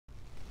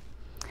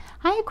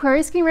Hi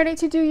Aquarius, getting ready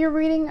to do your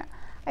reading.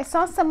 I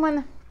saw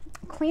someone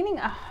cleaning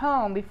a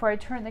home before I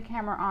turned the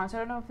camera on, so I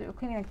don't know if they were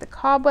cleaning like the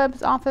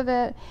cobwebs off of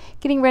it,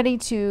 getting ready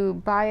to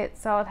buy it,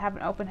 sell it, have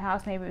an open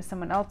house, maybe it was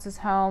someone else's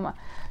home.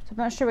 So I'm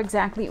not sure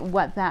exactly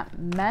what that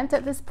meant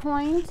at this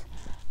point,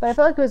 but I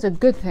felt like it was a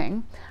good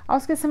thing. I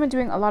also get someone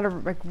doing a lot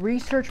of like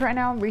research right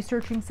now,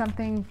 researching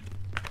something.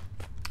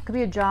 Could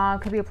be a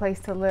job, could be a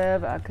place to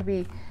live, could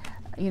be,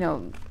 you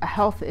know, a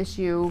health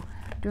issue.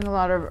 Doing a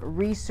lot of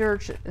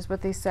research is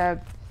what they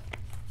said.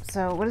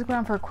 So what is going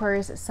on for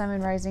Aquarius, Sun,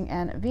 Moon, Rising,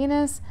 and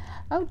Venus?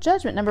 Oh,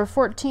 Judgment, number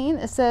 14.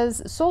 It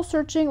says, soul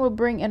searching will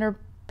bring inner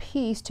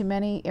peace to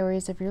many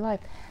areas of your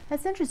life.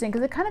 That's interesting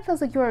because it kind of feels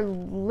like you are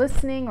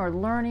listening or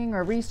learning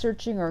or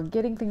researching or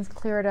getting things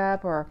cleared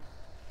up or,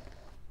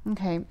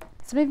 okay.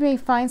 Somebody may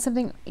find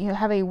something, you know,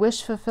 have a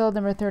wish fulfilled,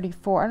 number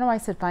 34. I don't know why I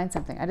said find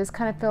something. I just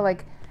kind of feel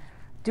like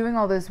doing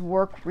all this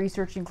work,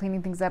 researching,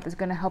 cleaning things up is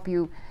going to help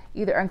you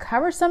either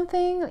uncover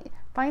something,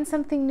 find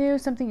something new,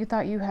 something you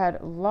thought you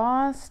had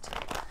lost.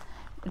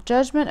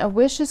 Judgment, a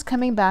wish is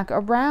coming back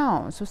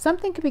around. So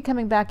something could be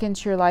coming back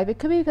into your life. It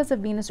could be because of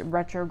Venus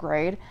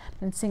retrograde. I've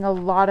been seeing a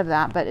lot of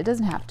that, but it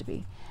doesn't have to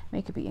be.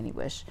 It could be any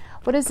wish.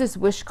 What is this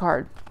wish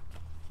card?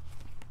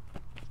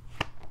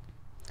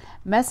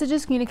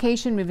 Messages,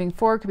 communication, moving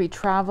forward, could be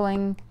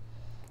traveling.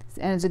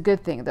 And it's a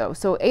good thing though.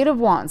 So 8 of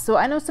Wands. So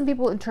I know some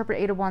people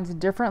interpret 8 of Wands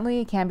differently.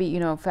 It can be, you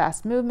know,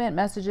 fast movement,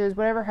 messages,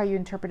 whatever, how you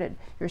interpret it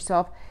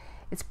yourself.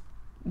 It's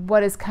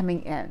what is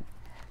coming in.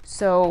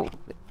 So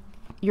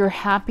you're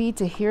happy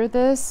to hear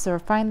this or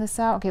find this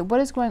out. Okay,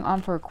 what is going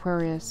on for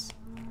Aquarius?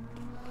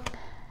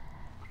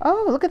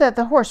 Oh, look at that,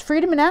 the horse,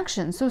 freedom in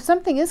action. So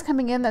something is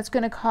coming in that's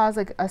going to cause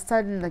like a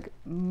sudden like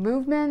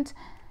movement.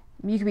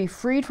 You could be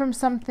freed from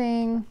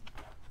something.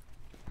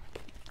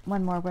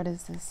 One more, what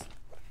is this?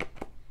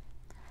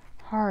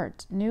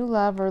 Heart, new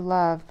love or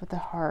love with the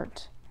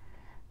heart.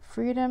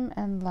 Freedom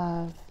and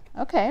love.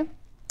 Okay.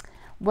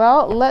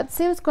 Well, let's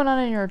see what's going on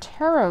in your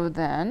tarot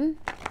then.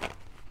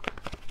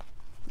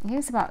 Maybe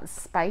it's about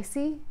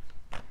spicy.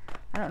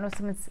 I don't know if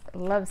someone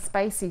loves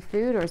spicy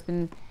food or has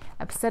been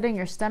upsetting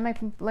your stomach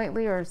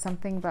lately or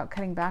something about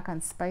cutting back on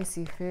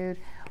spicy food.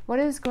 What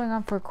is going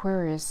on for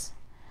Aquarius?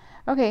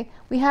 Okay,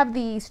 we have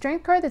the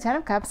Strength card, the 10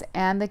 of Cups,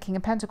 and the King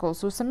of Pentacles.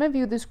 So some of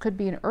you, this could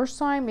be an Earth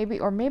sign, maybe,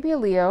 or maybe a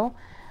Leo.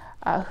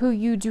 Who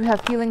you do have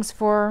feelings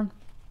for.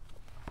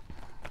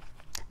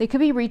 They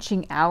could be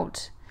reaching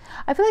out.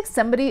 I feel like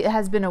somebody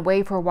has been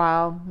away for a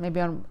while, maybe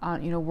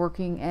on you know,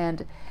 working,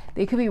 and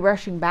they could be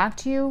rushing back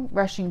to you,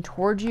 rushing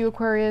towards you,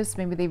 Aquarius.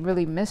 Maybe they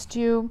really missed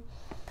you.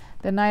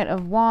 The Knight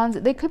of Wands.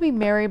 They could be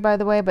married, by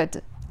the way,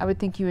 but I would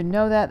think you would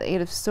know that. The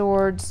 8 of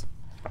Swords.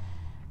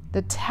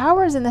 The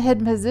Tower is in the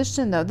hidden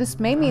position, though. This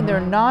may mean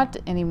they're not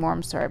anymore.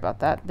 I'm sorry about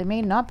that. They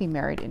may not be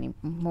married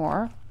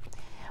anymore.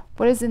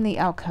 What is in the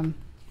outcome?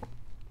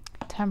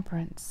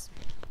 Temperance.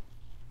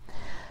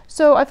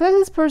 So I feel like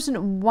this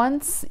person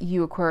wants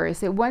you, Aquarius.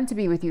 They want to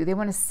be with you. They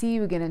want to see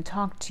you again and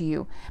talk to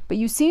you. But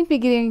you seem to be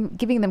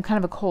giving them kind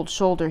of a cold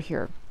shoulder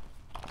here.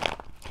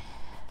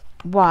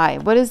 Why?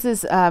 What is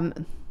this 8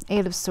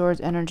 of Swords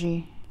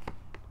energy?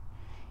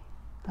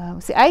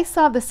 See, I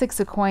saw the 6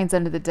 of Coins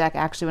under the deck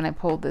actually when I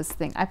pulled this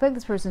thing. I feel like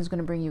this person is going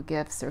to bring you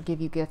gifts or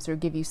give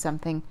you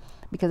something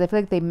because I feel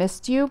like they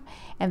missed you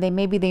and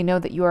maybe they know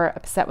that you are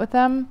upset with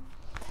them.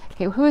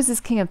 Okay, who is this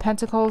King of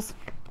Pentacles?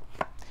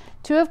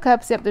 2 of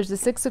Cups, yep, there's the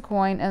 6 of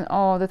Coin, and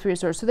oh, the 3 of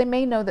Swords. So they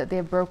may know that they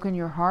have broken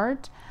your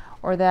heart,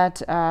 or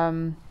that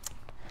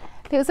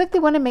it's like they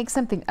want to make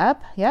something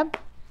up, yep.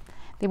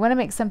 They want to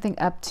make something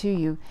up to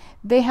you.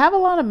 They have a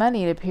lot of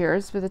money, it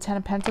appears, with the 10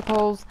 of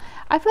Pentacles.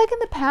 I feel like in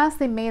the past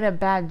they made a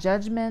bad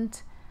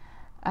judgment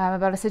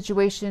about a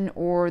situation,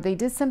 or they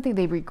did something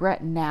they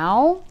regret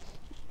now.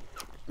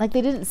 Like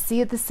they didn't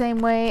see it the same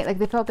way, like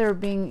they felt they were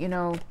being, you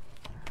know,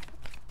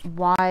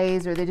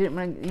 wise, or they didn't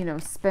want to, you know,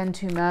 spend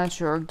too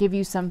much or give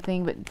you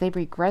something, but they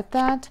regret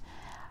that.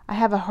 I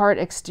have a hard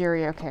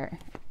exterior. Okay,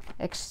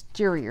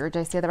 exterior, did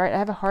I say that right? I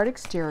have a hard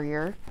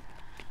exterior.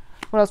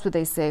 What else would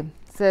they say?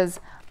 It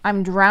says,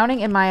 I'm drowning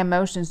in my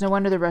emotions. No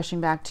wonder they're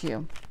rushing back to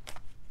you.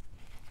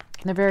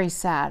 They're very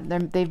sad.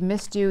 They've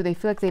missed you. They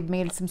feel like they've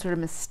made some sort of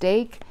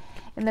mistake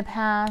in the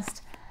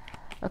past.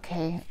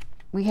 Okay,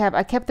 we have,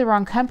 I kept the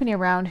wrong company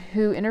around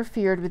who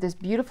interfered with this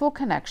beautiful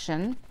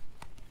connection.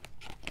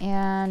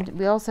 And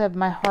we also have,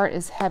 my heart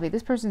is heavy.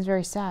 This person is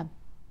very sad.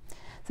 It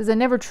says, I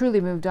never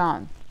truly moved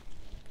on.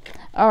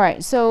 All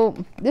right,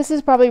 so this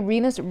is probably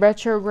Venus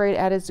retrograde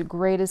at its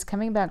greatest,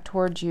 coming back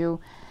towards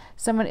you.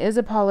 Someone is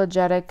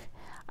apologetic.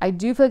 I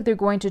do feel like they're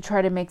going to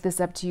try to make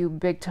this up to you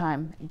big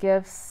time.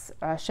 Gifts,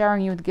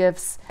 showering you with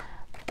gifts,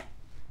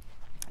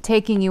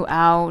 taking you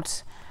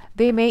out.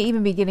 They may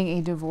even be getting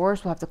a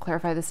divorce. We'll have to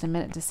clarify this in a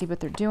minute to see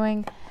what they're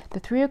doing. The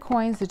 3 of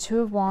Coins, the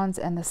 2 of Wands,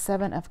 and the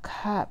 7 of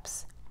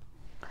Cups.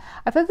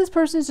 I feel like this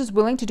person is just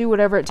willing to do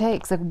whatever it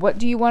takes. Like, what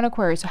do you want,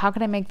 Aquarius? So how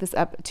can I make this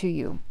up to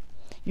you?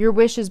 Your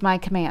wish is my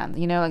command.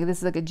 You know, like this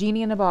is like a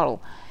genie in a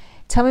bottle.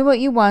 Tell me what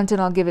you want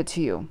and I'll give it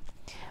to you.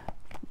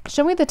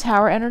 Show me the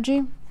Tower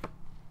energy.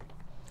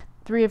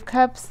 Three of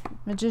Cups,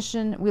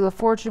 Magician, Wheel of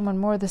Fortune, one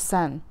more, the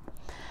Sun.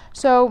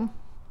 So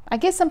I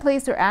guess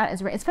someplace they're at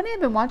is, it's funny,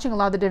 I've been watching a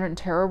lot of the different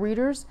tarot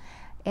readers,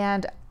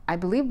 and I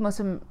believe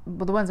most of them,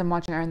 well, the ones I'm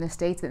watching are in the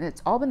States, and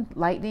it's all been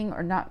lightning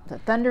or not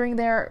thundering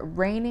there,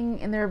 raining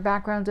in their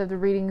backgrounds of the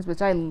readings,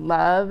 which I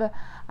love.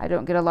 I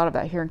don't get a lot of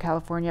that here in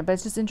California, but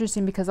it's just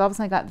interesting because all of a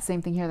sudden I got the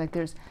same thing here. Like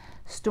there's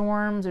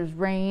storms, there's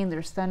rain,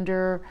 there's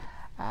thunder.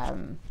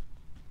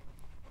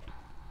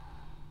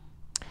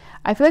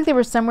 I feel like they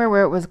were somewhere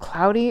where it was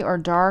cloudy or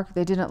dark.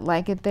 They didn't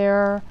like it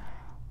there.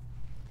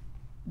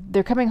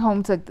 They're coming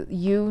home to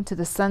to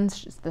the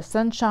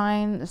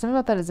sunshine. Something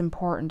about that is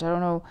important. I don't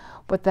know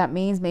what that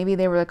means. Maybe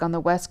they were like on the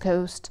West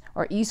Coast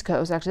or East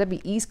Coast. Actually,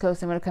 that'd be East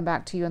Coast. I'm going to come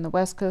back to you on the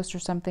West Coast or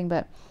something.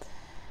 But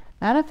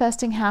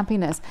manifesting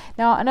happiness.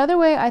 Now, another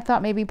way I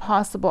thought maybe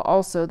possible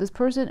also, this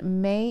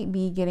person may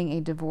be getting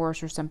a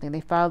divorce or something.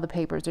 They filed the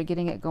papers. They're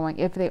getting it going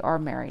if they are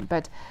married.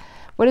 But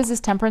what is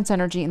this Temperance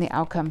energy and the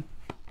outcome?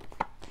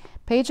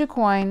 Page of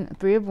Coin,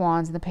 Three of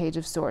Wands, and the Page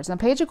of Swords. Now,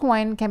 Page of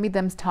Coin can be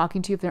them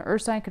talking to you. If they're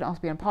Earth sign, it could also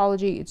be an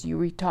apology. It's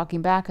you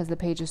talking back as the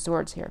Page of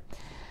Swords here.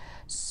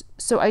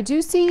 So I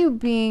do see you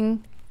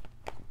being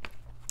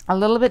a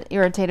little bit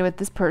irritated with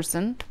this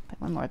person.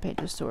 One more, Page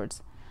of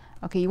Swords.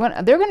 Okay,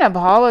 they're going to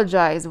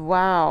apologize.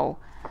 Wow.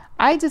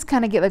 I just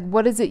kind of get like,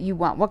 what is it you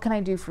want? What can I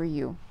do for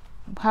you?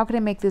 How can I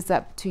make this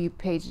up to you,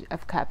 Page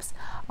of Cups?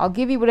 I'll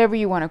give you whatever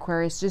you want,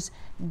 Aquarius. Just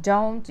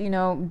don't,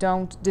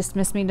 don't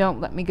dismiss me. Don't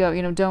let me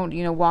go.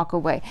 Don't, walk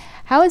away.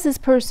 How is this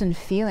person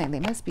feeling? They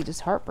must be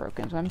just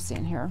heartbroken, is what I'm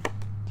seeing here.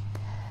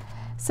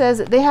 Says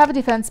they have a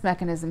defense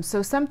mechanism.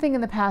 So something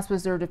in the past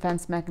was their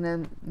defense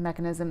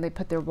mechanism. They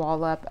put their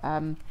wall up.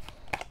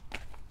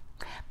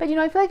 But,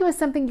 I feel like it was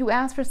something, you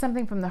asked for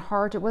something from the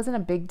heart. It wasn't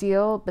a big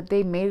deal, but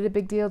they made it a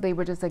big deal. They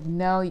were just like,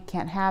 no, you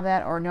can't have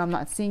that, or no, I'm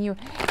not seeing you.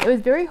 It was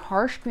very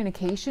harsh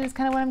communication is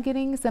kind of what I'm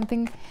getting.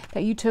 Something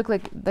that you took,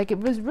 like it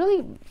was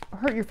really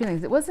hurt your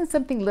feelings. It wasn't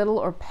something little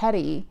or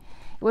petty.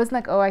 It wasn't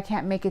like, oh, I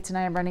can't make it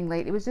tonight, I'm running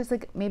late. It was just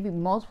like maybe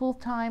multiple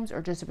times, or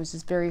it was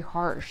just very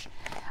harsh.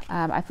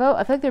 I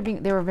felt like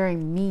they were very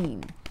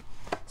mean.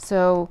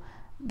 So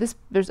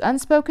there's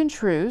unspoken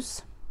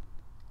truths.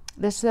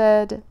 They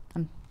said,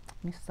 let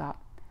me stop.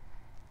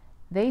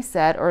 They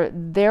said, or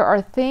there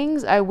are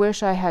things I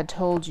wish I had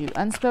told you.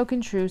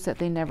 Unspoken truths that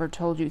they never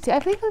told you. See, I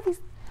think like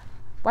these,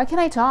 why can't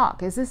I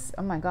talk? Is this,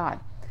 oh my God.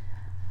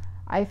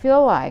 I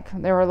feel like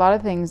there were a lot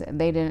of things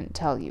they didn't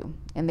tell you.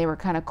 And they were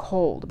kind of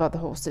cold about the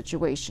whole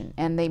situation.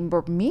 And they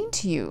were mean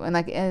to you. And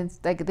it's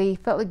like they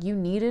felt like you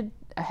needed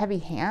a heavy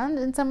hand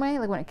in some way.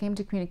 Like when it came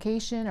to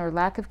communication or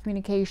lack of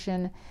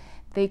communication,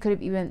 they could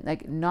have even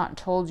like not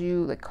told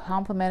you, like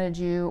complimented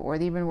you, or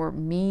they even were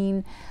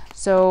mean.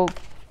 So,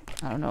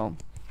 I don't know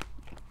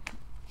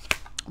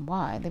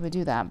why they would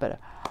do that, but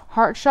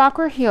heart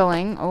chakra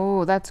healing,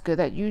 oh, that's good.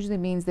 That usually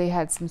means they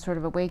had some sort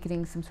of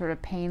awakening, some sort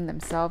of pain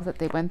themselves that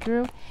they went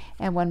through.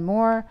 And one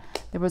more,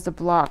 there was a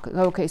block.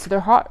 Okay, so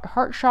their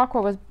heart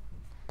chakra was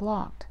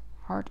blocked.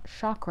 Heart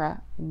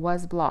chakra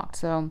was blocked.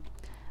 So,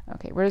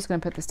 okay, we're just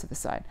going to put this to the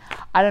side.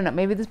 I don't know,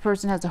 maybe this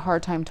person has a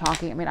hard time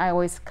talking. I mean, I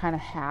always kind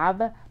of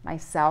have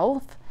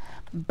myself,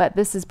 but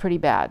this is pretty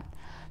bad.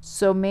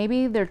 So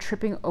maybe they're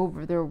tripping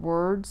over their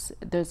words.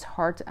 It's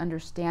hard to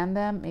understand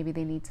them. Maybe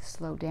they need to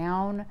slow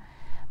down.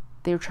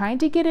 They're trying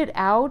to get it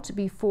out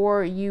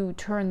before you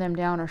turn them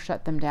down or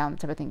shut them down,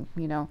 type of thing.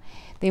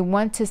 They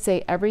want to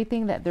say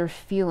everything that they're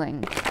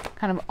feeling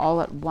kind of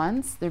all at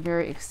once. They're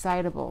very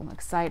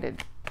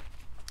excited.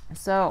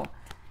 So,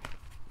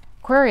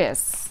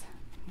 Aquarius,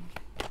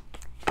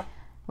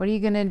 what are you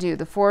going to do?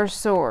 The Four of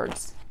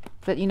Swords.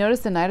 But you notice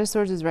the Knight of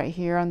Swords is right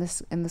here on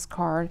in this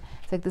card.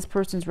 It's like this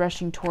person's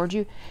rushing towards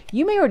you.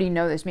 You may already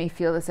know this, may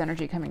feel this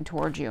energy coming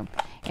towards you.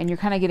 And you're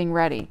kind of getting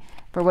ready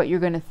for what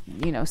you're going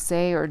to,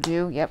 say or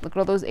do. Yep, look at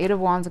all those Eight of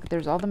Wands. Look,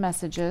 there's all the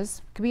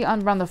messages. Could be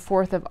on around the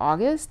 4th of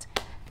August.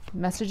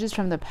 Messages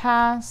from the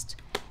past.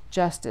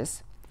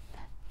 Justice.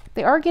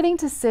 They are getting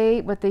to say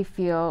what they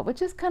feel,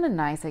 which is kind of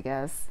nice, I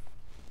guess,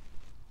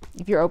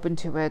 if you're open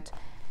to it.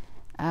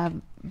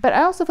 But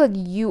I also feel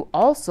like you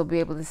also be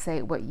able to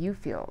say what you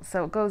feel.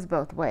 So it goes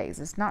both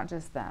ways. It's not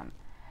just them.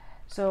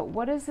 So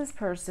what does this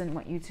person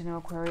want you to know,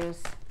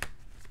 Aquarius?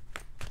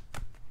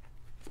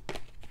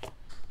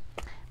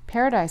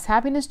 Paradise,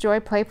 happiness, joy,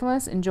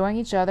 playfulness, enjoying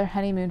each other,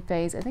 honeymoon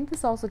phase. I think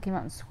this also came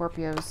out in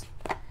Scorpios.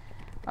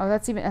 Oh,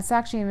 that's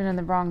actually even in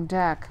the wrong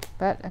deck,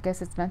 but I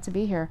guess it's meant to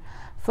be here.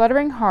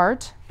 Fluttering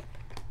heart.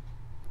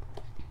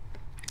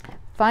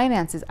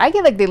 Finances. I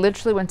get like they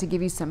literally want to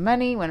give you some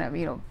money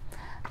whenever,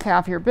 pay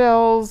off your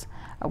bills,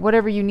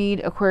 whatever you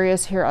need,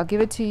 Aquarius. Here, I'll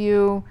give it to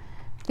you.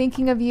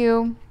 Thinking of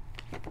you.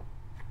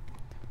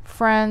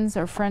 Friends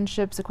or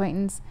friendships,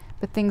 acquaintance,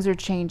 but things are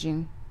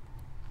changing.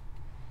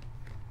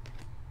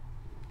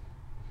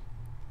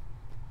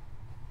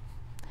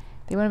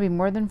 They want to be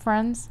more than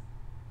friends.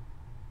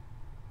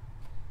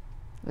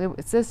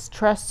 It says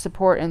trust,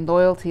 support, and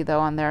loyalty, though,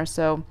 on there.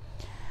 So,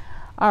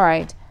 all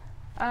right.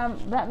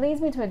 That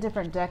leads me to a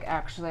different deck,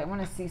 actually. I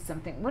want to see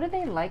something. What do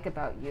they like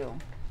about you?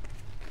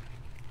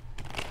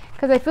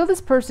 Because I feel this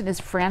person is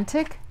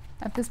frantic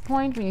at this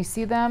point. When you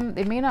see them,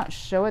 they may not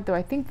show it, though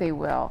I think they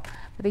will.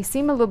 But they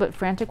seem a little bit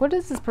frantic. What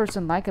does this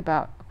person like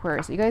about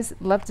Aquarius? You guys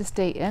love to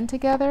stay in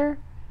together?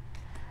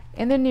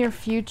 In the near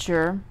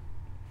future,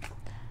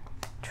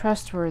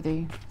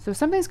 trustworthy. So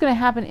something's going to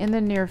happen in the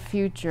near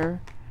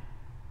future.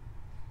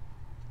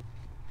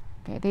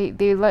 Okay,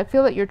 they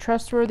feel that you're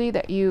trustworthy,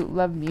 that you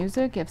love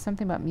music. You have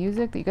something about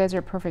music, that you guys are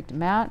a perfect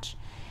match.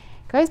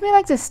 You guys may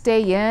like to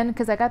stay in,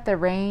 because I got the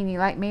rain. You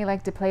may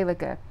like to play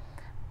like a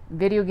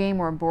video game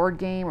or a board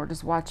game, or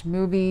just watch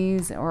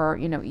movies, or,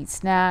 you know, eat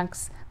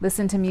snacks,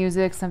 listen to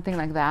music, something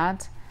like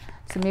that.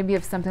 So maybe you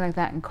have something like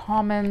that in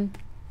common.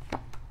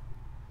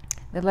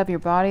 They love your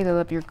body. They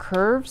love your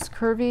curves,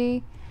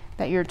 curvy,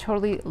 that you're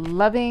totally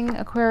loving,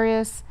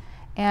 Aquarius.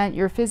 And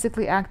you're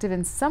physically active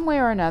in some way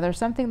or another,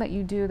 something that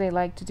you do, they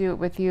like to do it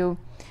with you.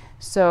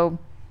 So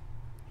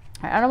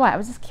I don't know why, I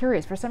was just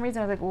curious. For some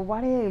reason I was like, well, why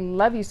do they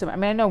love you so much? I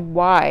mean, I know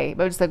why,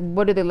 but just like,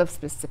 what do they love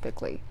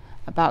specifically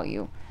about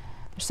you?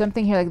 There's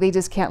something here, like they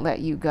just can't let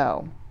you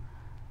go.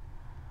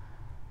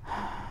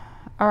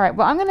 All right,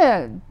 well,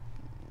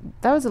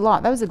 that was a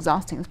lot. That was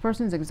exhausting. This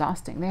person's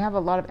exhausting. They have a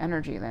lot of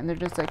energy, and they're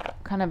just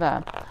like kind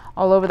of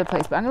all over the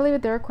place. But I'm gonna leave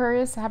it there,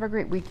 Aquarius. Have a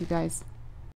great week, you guys.